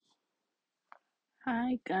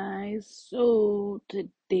Hi guys, so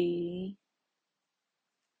today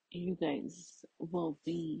you guys will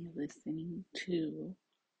be listening to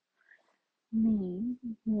me,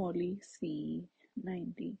 Molly C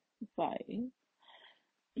 95.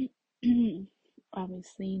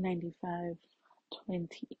 Obviously 95,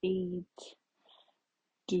 28,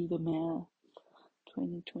 do the math,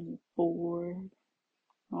 2024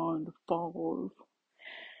 on the fall.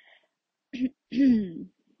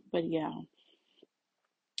 But yeah,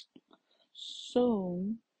 so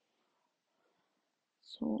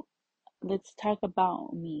so let's talk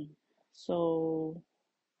about me. So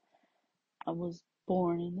I was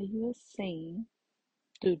born in the USA.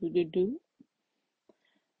 Do do do do.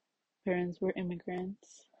 Parents were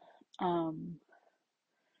immigrants. Um,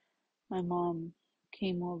 my mom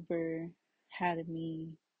came over, had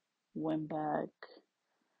me, went back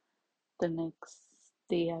the next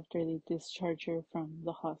day after they discharged her from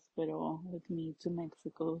the hospital with me to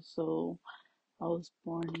Mexico. So I was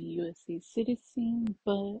born a USA citizen,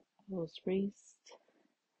 but I was raised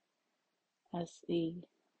as a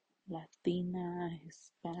Latina,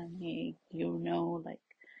 Hispanic, like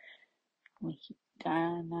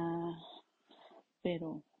mexicana,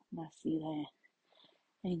 pero nacida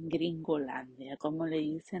en Gringolandia, como le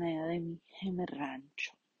dicen allá de mi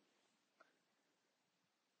rancho.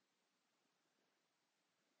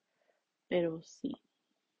 Pero sí,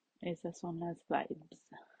 esas son las vibes.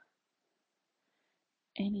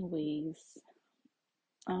 Anyways,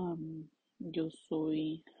 yo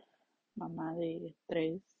soy mamá de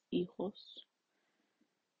 3 hijos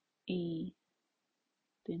y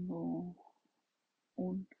tengo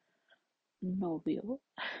un novio.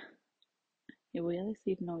 Y voy a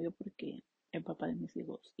decir novio porque el papá de mis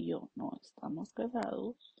hijos y yo no estamos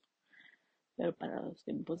casados, pero para los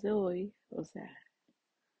tiempos de hoy, o sea,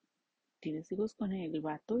 tienes hijos con el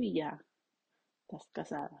vato y ya estás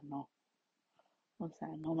casada, no. O sea,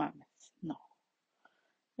 no mames, no.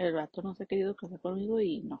 El vato no se ha querido casar conmigo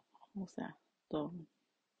y no. O sea, todo,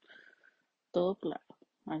 todo claro.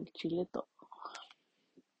 Al chile todo.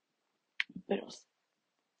 Pero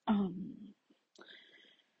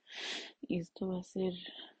esto va a ser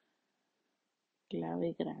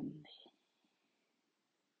clave grande.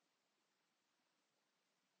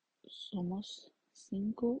 Somos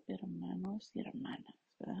 5 hermanos y hermanas,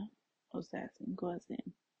 ¿verdad? O sea, 5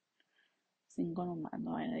 nomás,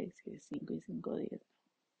 no van a decir 5 y 5, 10.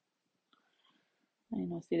 Ay,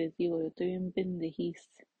 no, si les digo, yo estoy bien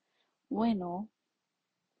pendejista. Bueno,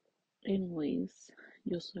 anyways,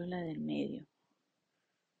 yo soy la del medio.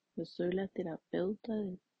 Yo soy la terapeuta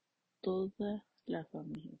de toda la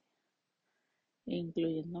familia,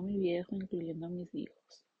 incluyendo a mi viejo, incluyendo a mis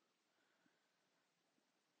hijos.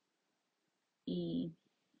 ¿Y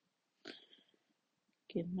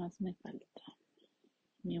qué más me falta?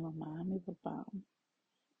 Mi mamá, mi papá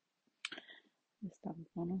están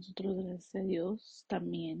con nosotros, gracias a Dios.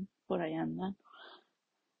 También por ahí andan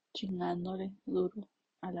chingándole duro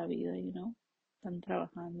a la vida, están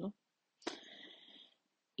trabajando.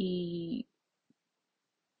 Y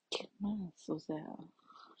qué más, o sea,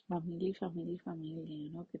 familia y familia y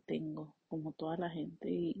familia, que tengo, como toda la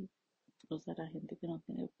gente, y o sea, la gente que no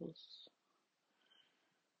tiene, pues,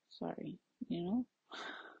 sorry, you know.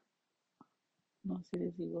 No sé si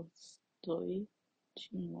les digo, estoy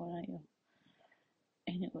chingona yo.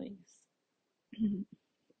 Anyways,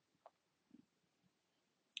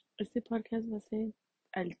 este podcast va a ser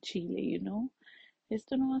al chile,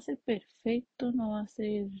 Esto no va a ser perfecto, no va a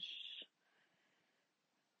ser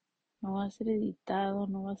editado,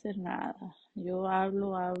 no va a ser nada. Yo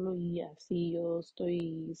hablo y así yo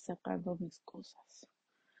estoy sacando mis cosas.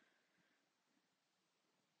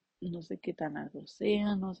 No sé qué tan largo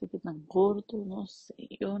sea, no sé qué tan corto, no sé.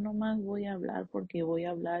 Yo nomás voy a hablar porque voy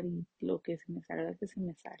a hablar y lo que se me salga, que se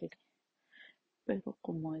me salga. Pero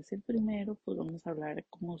como es el primero, pues vamos a hablar de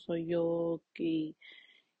cómo soy yo, quién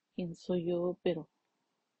soy yo, pero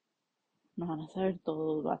no van a saber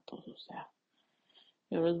todos vatos, o sea,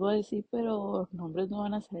 yo les voy a decir, pero nombres no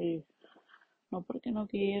van a salir, no porque no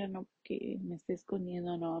quiera, no porque me esté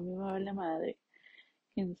escondiendo, no, a mí me vale madre,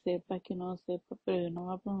 quien sepa, que no sepa, pero yo no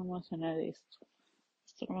voy a promocionar esto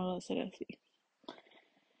no va a ser así.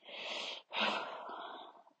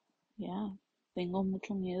 Ya, tengo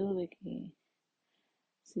mucho miedo de que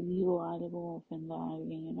si digo algo ofenda a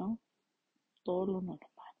alguien, todo lo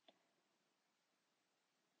normal,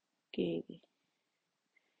 que,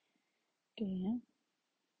 ya.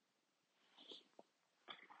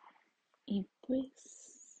 Y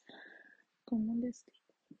pues, ¿cómo les digo?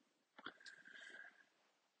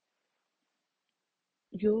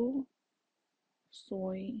 Yo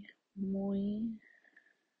soy muy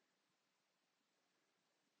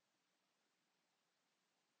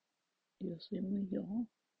yo soy muy yo.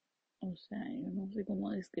 O sea, yo no sé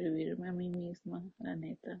cómo describirme a mí misma, la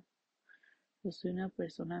neta. Yo soy una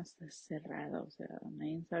persona cerrada, o sea,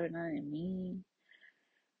 nadie sabe nada de mí.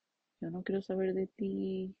 Yo no quiero saber de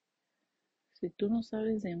ti. Si tú no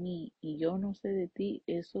sabes de mí y yo no sé de ti,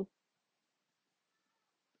 eso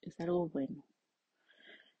es algo bueno.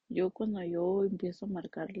 Yo cuando yo empiezo a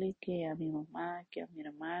marcarle que a mi mamá, que a mi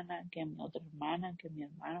hermana, que a mi otra hermana, que a mi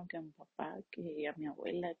hermano, que a mi papá, que a mi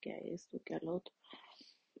abuela, que a esto, que al otro,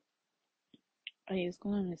 ahí es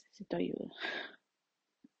cuando necesito ayuda.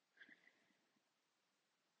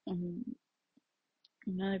 Um,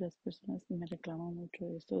 una de las personas que me reclama mucho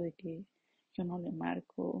esto de que yo no le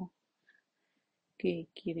marco, que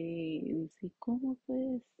quiere decir, ¿cómo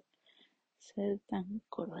puedes ser tan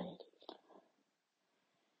cruel?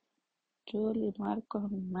 Yo le marco a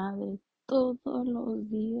mi madre todos los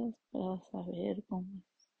días para saber cómo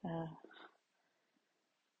está,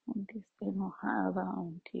 aunque esté enojada,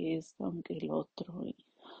 aunque esto, aunque el otro. Y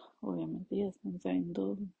obviamente ya están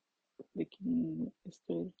sabiendo de quién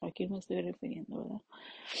estoy, a quién me estoy refiriendo,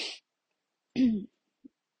 ¿verdad?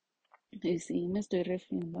 Y sí, me estoy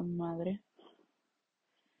refiriendo a mi madre.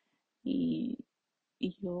 Y,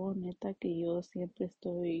 y yo, neta, que yo siempre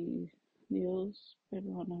estoy, Dios,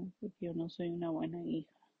 perdona, porque yo no soy una buena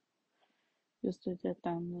hija. Yo estoy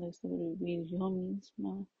tratando de sobrevivir yo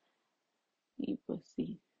misma. Y pues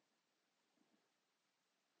sí,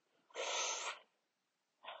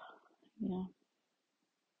 ya,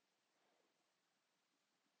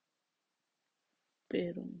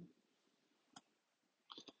 pero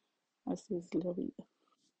así es la vida.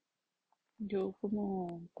 Yo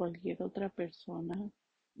como cualquier otra persona,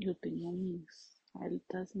 yo tengo mis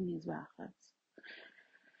altas y mis bajas.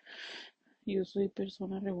 Yo soy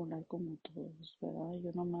persona regular como todos, ¿verdad?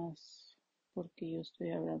 Yo nomás, porque yo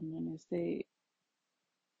estoy hablando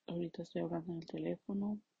ahorita estoy hablando en el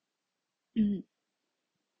teléfono,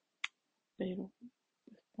 pero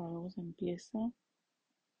pues por algo se empieza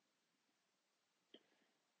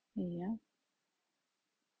y ya,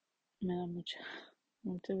 me da mucha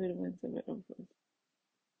vergüenza, pero pues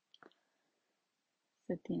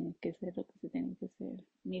se tiene que ser lo que se tiene que ser.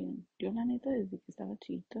 Miren, yo la neta desde que estaba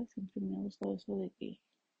chiquita siempre me ha gustado eso de que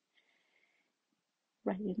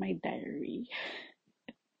write in my diary,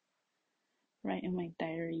 write in my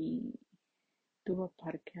diary, do a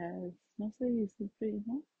podcast, no sé, siempre,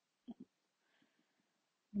 ¿no?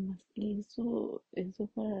 Más que eso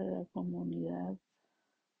para la comunidad,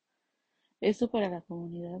 eso para la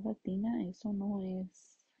comunidad latina, eso no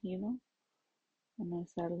es, no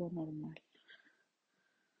es algo normal.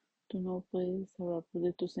 Tú no puedes hablar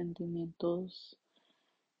de tus sentimientos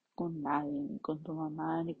con nadie, ni con tu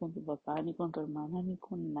mamá, ni con tu papá, ni con tu hermana, ni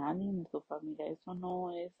con nadie en tu familia. Eso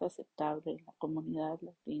no es aceptable en la comunidad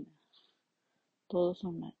latina. Todos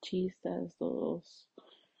son machistas, todos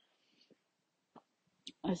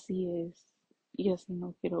así es. Y así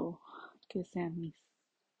no quiero que sean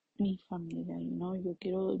mi familia, Yo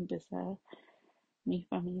quiero empezar mi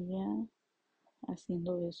familia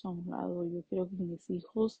haciendo eso a un lado. Yo quiero que mis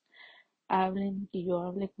hijos hablen, que yo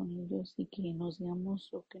hable con ellos y que nos digamos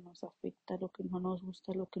lo que nos afecta, lo que no nos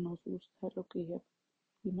gusta, lo que nos gusta, lo que ya,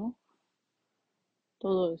 ¿no?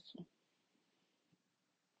 Todo eso.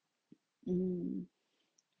 Mm,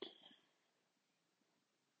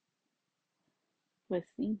 pues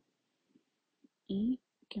sí. ¿Y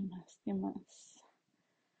qué más? ¿Qué más?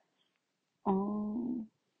 Oh,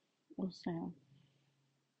 o sea,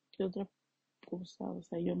 ¿qué otra cosa? O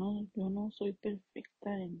sea, yo no soy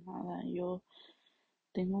perfecta en nada. Yo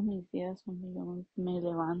tengo mis días donde yo me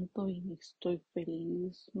levanto y estoy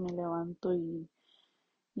feliz, me levanto y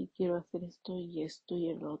quiero hacer esto y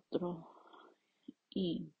el otro.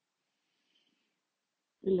 Y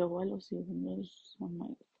luego a los segundos, oh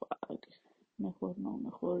my fuck, mejor no,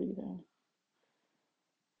 mejor ir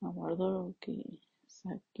a guardo lo que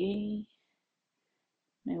saqué,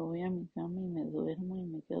 me voy a mi cama y me duermo y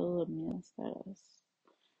me quedo dormida hasta las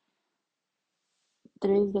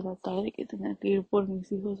 3 de la tarde que tenga que ir por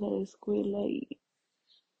mis hijos a la escuela y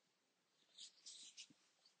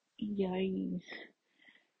ya,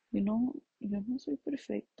 yo no soy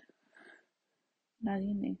perfecta,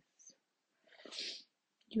 nadie es.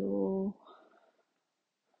 Yo,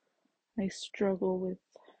 I struggle with,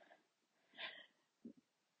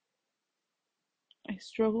 I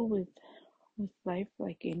struggle with life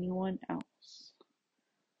like anyone else.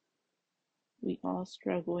 We all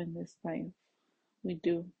struggle in this life. We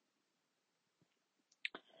do.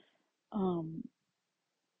 Um,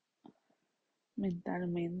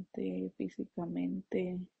 mentalmente,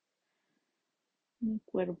 físicamente, mi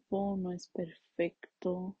cuerpo no es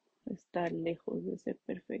perfecto. está lejos de ser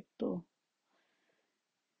perfecto.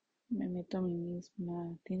 Me meto a mí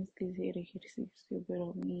misma, tienes que hacer ejercicio,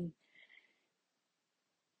 pero mi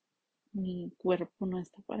cuerpo no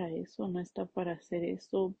está para eso, no está para hacer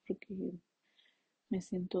eso, porque me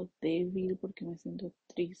siento débil, porque me siento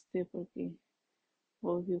triste, porque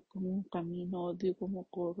odio cómo camino, odio cómo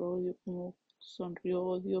corro, odio cómo sonrío,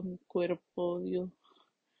 odio mi cuerpo, odio,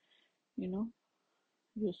 you know,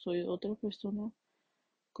 yo soy otra persona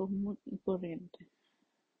común y corriente,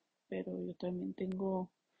 pero yo también tengo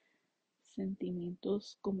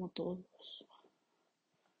sentimientos como todos.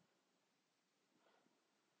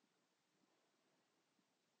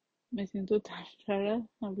 Me siento tan rara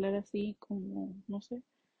hablar así como, no sé,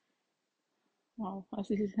 wow,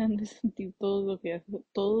 así se han de sentir todos lo que hacen,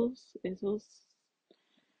 todas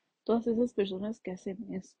esas personas que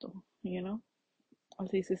hacen esto, you know,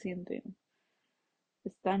 así se sienten.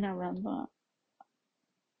 Están hablando,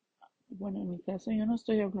 bueno, en mi caso yo no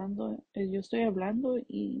estoy hablando, yo estoy hablando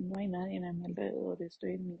y no hay nadie a mi alrededor.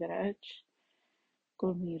 Estoy en mi garage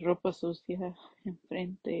con mi ropa sucia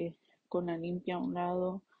enfrente, con la limpia a un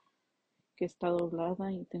lado que está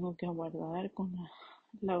doblada y tengo que aguardar con la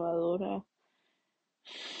lavadora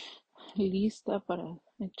lista para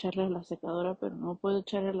echarla a la secadora, pero no puedo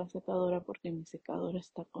echarla a la secadora porque mi secadora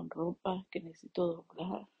está con ropa que necesito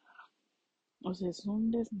doblar. O sea, es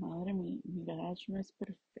un desmadre, mi garage no es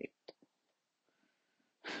perfecto.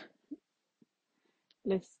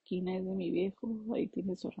 La esquina es de mi viejo, ahí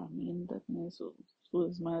tiene su herramienta, tiene su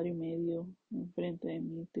desmadre y medio. Enfrente de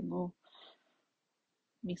mí tengo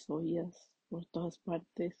mis ollas por todas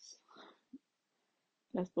partes,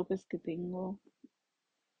 las pocas que tengo.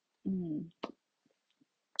 En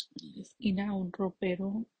la esquina un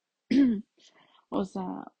ropero, o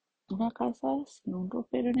sea, una casa sin un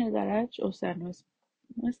ropero en el garage, o sea, no es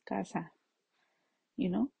casa, you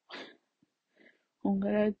know? Un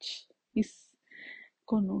garage es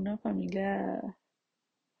con una familia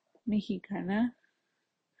mexicana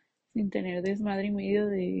sin tener desmadre y medio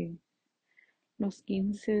de los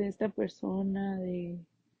 15 de esta persona, de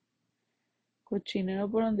cochinero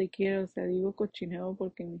por donde quiera, o sea, digo cochinero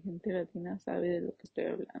porque mi gente latina sabe de lo que estoy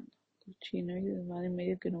hablando. Cochinero y desmadre y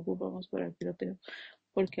medio que no ocupamos para el piloteo,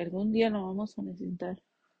 porque algún día lo vamos a necesitar,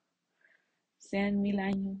 sea en 1000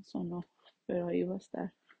 años o no, pero ahí va a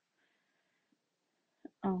estar.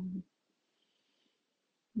 Um,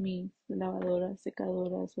 mis lavadoras,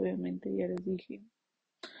 secadoras, obviamente ya les dije,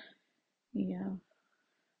 y ya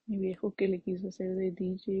mi viejo que le quiso hacer de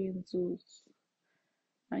DJ en sus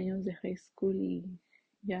años de high school y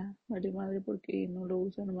ya vale madre porque no lo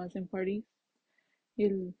usa nomás en París. Y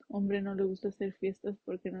el hombre no le gusta hacer fiestas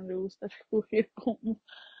porque no le gusta recoger como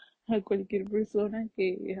a cualquier persona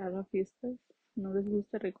que haga fiestas. No les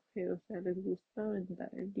gusta recoger, o sea, les gusta aventar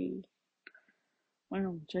y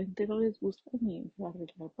bueno, mucha gente no les gusta ni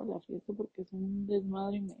arreglar para la fiesta porque es un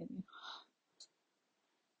desmadre y medio.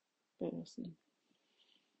 Pero sí,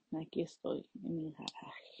 aquí estoy en mi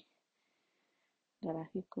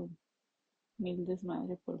garaje con mil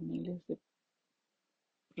desmadre por miles de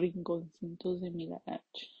rinconcitos de mi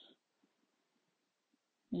garage.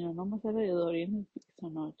 Y no nomás alrededor y en el piso,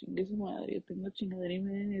 no, chingue su madre, yo tengo chingadera y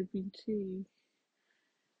media en el pinche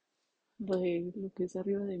lo que es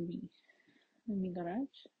arriba de mi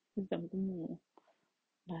garage. Están como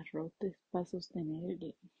barrotes para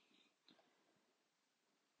sostener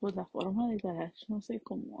pues la forma del garage, no sé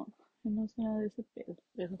cómo, no sé nada de ese pedo,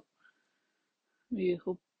 pero mi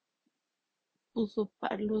viejo puso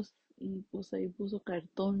palos y pues ahí puso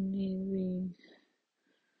cartones y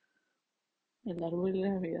el árbol de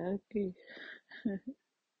Navidad que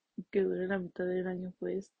dura la mitad del año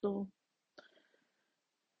puesto,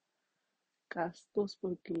 castos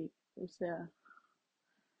porque, o sea,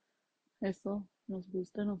 eso nos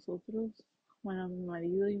gusta a nosotros. Bueno, a mi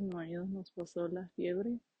marido nos pasó la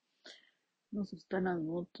fiebre. Nos gustan las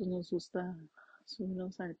motos, nos gusta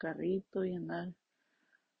subirnos al carrito y andar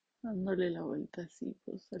dándole la vuelta así,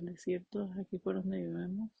 pues al desierto, aquí por donde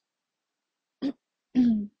vivimos.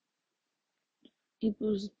 Y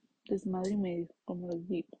pues desmadre y medio, como les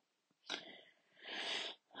digo.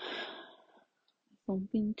 Un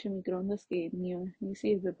pinche microondas que ni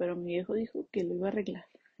sirve, pero mi viejo dijo que lo iba a arreglar,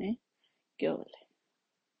 ¿eh? Qué ole.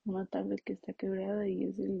 Una tablet que está quebrada y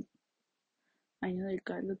es el año del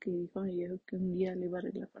caldo que dijo mi viejo que un día le iba a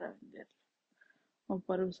arreglar para venderla o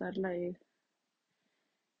para usarla él.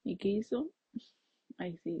 ¿Y qué hizo?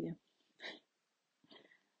 Ahí sigue.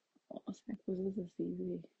 O sea, cosas así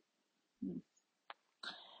de...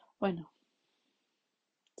 Bueno,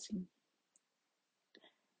 sí.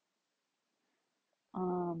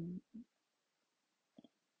 Am,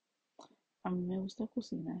 A mí me gusta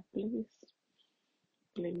cocinar, plebes,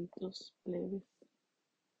 plebitos, plebes.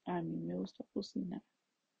 A mí me gusta cocinar.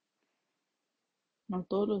 No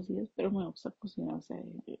todos los días, pero me gusta cocinar. O sea,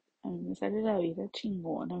 a mí me sale la vida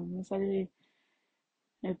chingona, a mí me sale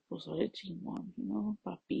el pozole chingón, ¿no?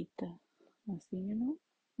 Papita, así, ¿no?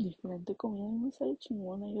 Diferente comida, a mí me sale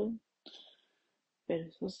chingona. Pero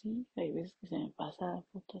eso sí, hay veces que se me pasa la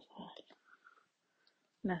puta sal.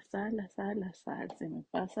 La sal, se me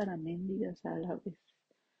pasa la mendiga sal a veces.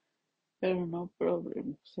 Pero no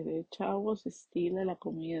problema, se le echa agua, se estila la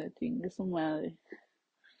comida, chingue su madre.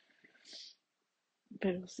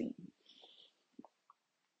 Pero sí,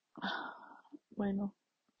 bueno,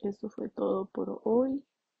 eso fue todo por hoy.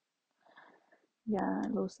 Ya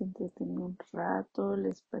los entretení un rato,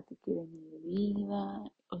 les platiqué de mi vida.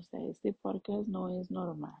 O sea, este podcast no es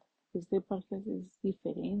normal. Este podcast es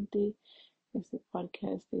diferente. Este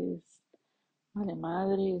podcast es vale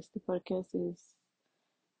madre. Este podcast es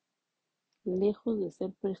lejos de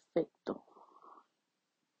ser perfecto.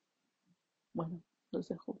 Bueno, los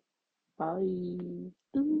dejo. Bye.